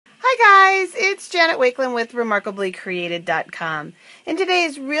Hi guys, it's Janet Wakeland with remarkablycreated.com. In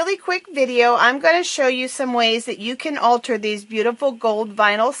today's really quick video, I'm going to show you some ways that you can alter these beautiful gold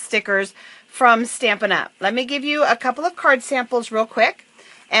vinyl stickers from Stampin' Up. Let me give you a couple of card samples real quick,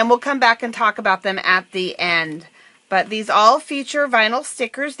 and we'll come back and talk about them at the end. But these all feature vinyl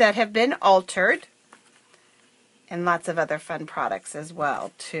stickers that have been altered, and lots of other fun products as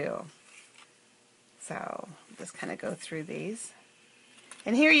well, too. So, just kind of go through these.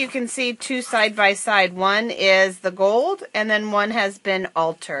 And here you can see two side by side. One is the gold, and then one has been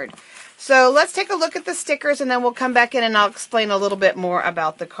altered. So let's take a look at the stickers, and then we'll come back in and I'll explain a little bit more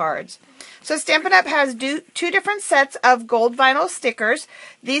about the cards. So Stampin' Up! Has two different sets of gold vinyl stickers.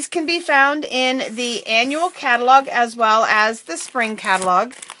 These can be found in the annual catalog as well as the spring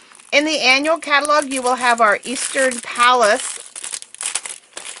catalog. In the annual catalog, you will have our Eastern Palace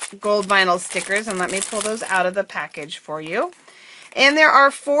gold vinyl stickers, and let me pull those out of the package for you. And there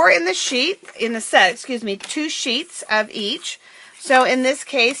are four in the set, two sheets of each. So in this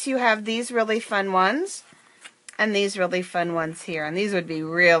case, you have these really fun ones and these really fun ones here. And these would be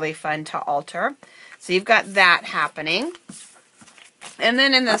really fun to alter. So you've got that happening. And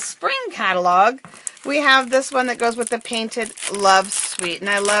then in the spring catalog, we have this one that goes with the Painted Love Suite. And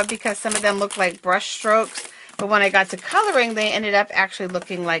I love because some of them look like brush strokes. But when I got to coloring, they ended up actually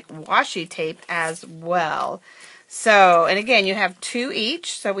looking like washi tape as well. So, and again, you have two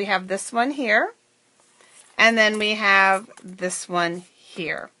each. So we have this one here, and then we have this one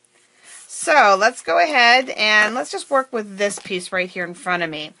here. So let's go ahead and let's just work with this piece right here in front of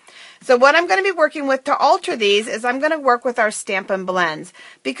me. So what I'm going to be working with to alter these is I'm going to work with our Stampin Blends.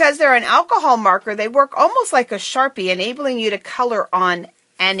 Because they're an alcohol marker, they work almost like a Sharpie, enabling you to color on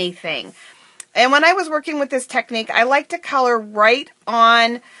anything. And when I was working with this technique, I like to color right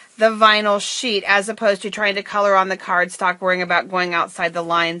on the vinyl sheet as opposed to trying to color on the cardstock, worrying about going outside the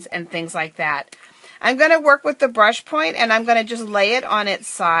lines and things like that. I'm going to work with the brush point, and I'm going to just lay it on its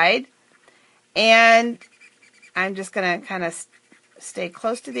side. And I'm just going to kind of stay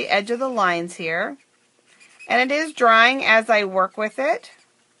close to the edge of the lines here. And it is drying as I work with it.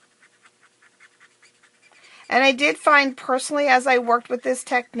 And I did find personally as I worked with this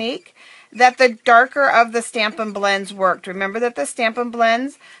technique that the darker of the Stampin' Blends worked. Remember that the Stampin'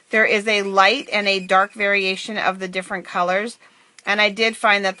 Blends, there is a light and a dark variation of the different colors. And I did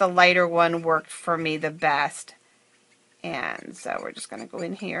find that the lighter one worked for me the best. And so we're just going to go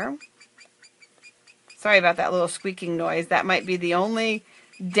in here. Sorry about that little squeaking noise. That might be the only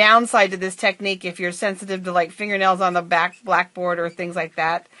downside to this technique if you're sensitive to like fingernails on the blackboard or things like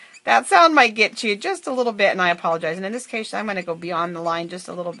that. That sound might get to you just a little bit, and I apologize. And in this case, I'm going to go beyond the line just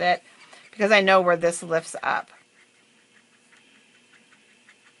a little bit, because I know where this lifts up.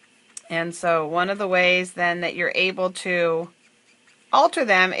 And so one of the ways then that you're able to alter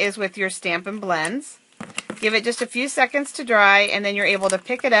them is with your Stampin' Blends. Give it just a few seconds to dry, and then you're able to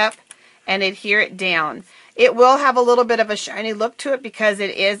pick it up and adhere it down. It will have a little bit of a shiny look to it because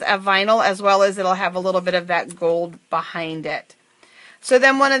it is a vinyl, as well as it'll have a little bit of that gold behind it. So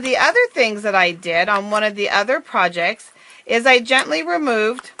then one of the other things that I did on one of the other projects is I gently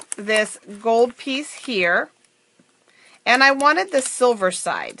removed this gold piece here, and I wanted the silver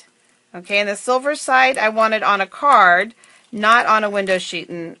side. Okay, and the silver side I wanted on a card, not on a window sheet,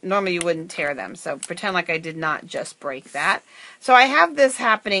 and normally you wouldn't tear them, so pretend like I did not just break that. So I have this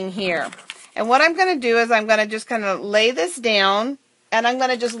happening here, and what I'm going to do is I'm going to just kind of lay this down, and I'm going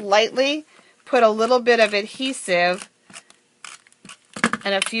to just lightly put a little bit of adhesive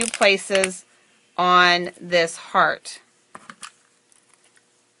in a few places on this heart.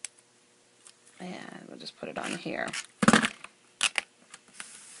 And we'll just put it on here.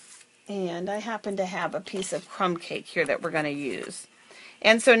 And I happen to have a piece of crumb cake here that we're going to use.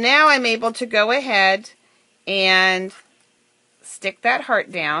 And so now I'm able to go ahead and stick that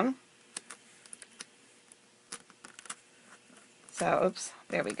heart down. So, oops,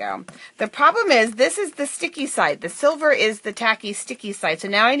 there we go. The problem is this is the sticky side. The silver is the tacky sticky side. So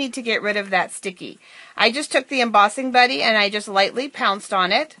now I need to get rid of that sticky. I just took the embossing buddy and I just lightly pounced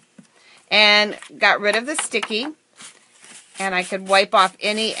on it and got rid of the sticky. And I could wipe off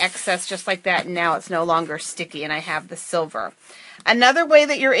any excess just like that, and now it's no longer sticky, and I have the silver. Another way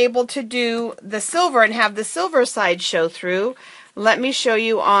that you're able to do the silver and have the silver side show through, let me show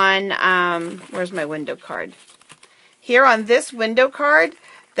you on, where's my window card? Here on this window card,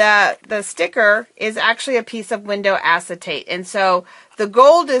 the sticker is actually a piece of window acetate, and so the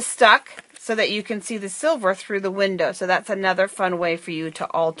gold is stuck so that you can see the silver through the window. So that's another fun way for you to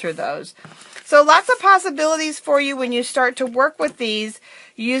alter those. So lots of possibilities for you when you start to work with these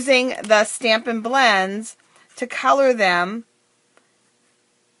using the Stampin' Blends to color them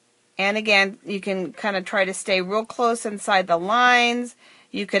And again, you can kind of try to stay real close inside the lines.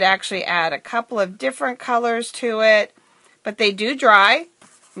 You could actually add a couple of different colors to it, but they do dry.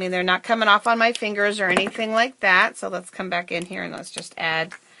 I mean, they're not coming off on my fingers or anything like that. So let's come back in here and let's just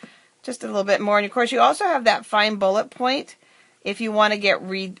add just a little bit more. And of course, you also have that fine bullet point if you want to get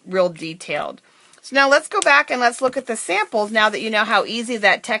real detailed. So now let's go back and let's look at the samples now that you know how easy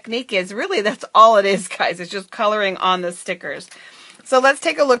that technique is. Really, that's all it is, guys. It's just coloring on the stickers. So let's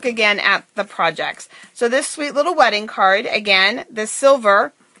take a look again at the projects. So this sweet little wedding card, again, the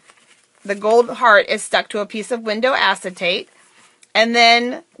silver, the gold heart is stuck to a piece of window acetate. And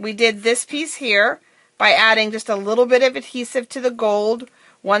then we did this piece here by adding just a little bit of adhesive to the gold.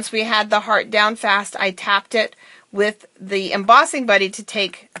 Once we had the heart down fast, I tapped it with the embossing buddy to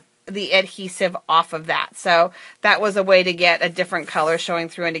take the adhesive off of that. So that was a way to get a different color showing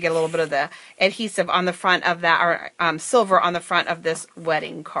through and to get a little bit of the adhesive on the front of that, or silver on the front of this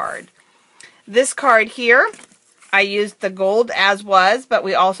wedding card. This card here, I used the gold as was, but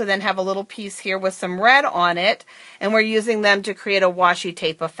we also then have a little piece here with some red on it, and we're using them to create a washi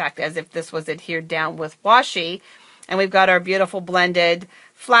tape effect as if this was adhered down with washi. And we've got our beautiful blended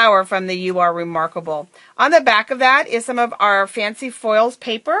flower from the You Are Remarkable. On the back of that is some of our fancy foils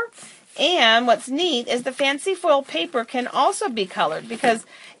paper. And what's neat is the fancy foil paper can also be colored because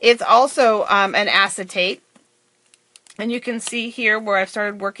it's also an acetate. And you can see here where I've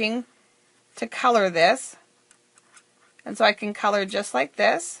started working to color this. And so I can color just like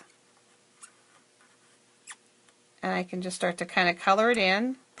this. And I can just start to kind of color it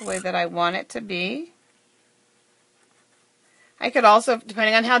in the way that I want it to be. I could also,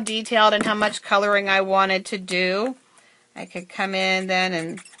 depending on how detailed and how much coloring I wanted to do, I could come in then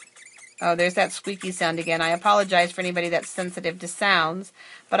and, oh, there's that squeaky sound again. I apologize for anybody that's sensitive to sounds,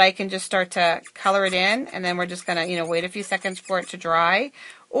 but I can just start to color it in, and then we're just going to, wait a few seconds for it to dry.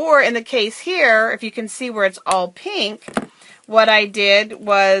 Or in the case here, if you can see where it's all pink, what I did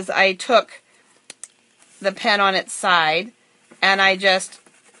was I took the pen on its side and I just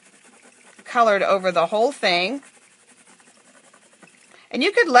colored over the whole thing. And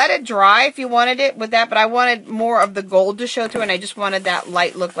you could let it dry if you wanted it with that, but I wanted more of the gold to show through, and I just wanted that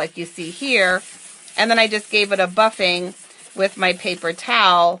light look like you see here. And then I just gave it a buffing with my paper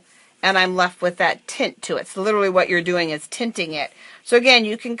towel, and I'm left with that tint to it. So literally what you're doing is tinting it. So again,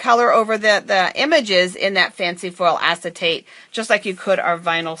 you can color over the images in that fancy foil acetate, just like you could our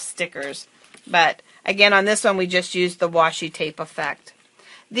vinyl stickers. But again, on this one, we just used the washi tape effect.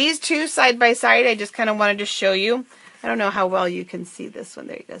 These two side by side, I just kind of wanted to show you. I don't know how well you can see this one.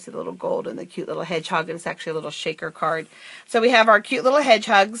 There you go. See the little gold and the cute little hedgehog. And it's actually a little shaker card. So we have our cute little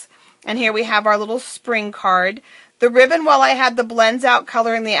hedgehogs. And here we have our little spring card. The ribbon, while I had the blends out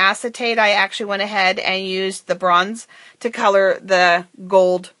coloring the acetate, I actually went ahead and used the bronze to color the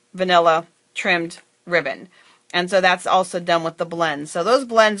gold vanilla trimmed ribbon. And so that's also done with the blends. So those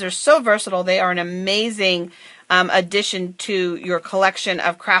blends are so versatile. They are an amazing addition to your collection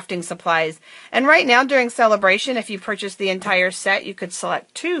of crafting supplies. And right now during celebration, if you purchase the entire set, you could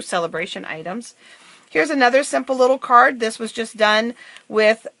select 2 celebration items. Here's another simple little card. This was just done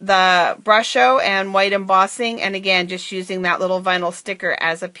with the brusho and white embossing, and again just using that little vinyl sticker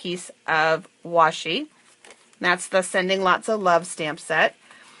as a piece of washi. That's the Sending Lots of Love stamp set.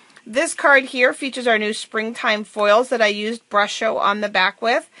 This card here features our new springtime foils that I used brusho on the back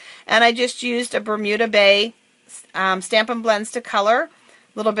with, and I just used a Bermuda Bay Stampin Blends to color, a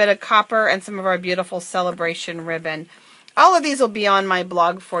little bit of copper, and some of our beautiful celebration ribbon. All of these will be on my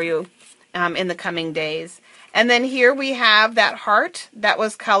blog for you in the coming days. And then here we have that heart that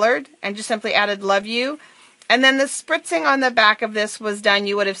was colored and just simply added love you. And then the spritzing on the back of this was done.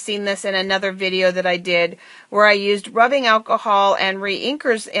 You would have seen this in another video that I did where I used rubbing alcohol and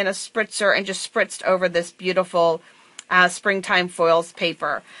re-inkers in a spritzer and just spritzed over this beautiful springtime foils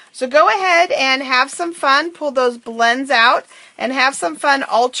paper. So go ahead and have some fun. Pull those blends out and have some fun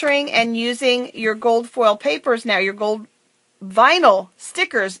altering and using your gold foil papers now, your gold vinyl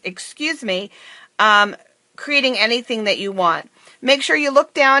stickers, excuse me, creating anything that you want. Make sure you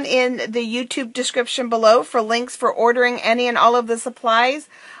look down in the YouTube description below for links for ordering any and all of the supplies.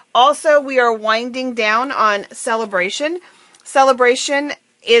 Also, we are winding down on Celebration. Celebration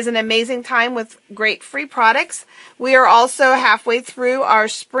is an amazing time with great free products. We are also halfway through our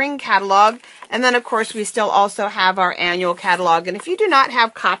spring catalog, and then of course we still also have our annual catalog. And if you do not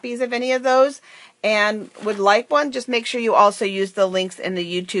have copies of any of those and would like one, just make sure you also use the links in the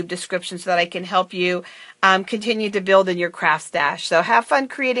YouTube description so that I can help you continue to build in your craft stash. So have fun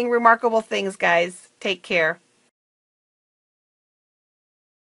creating remarkable things, guys. Take care.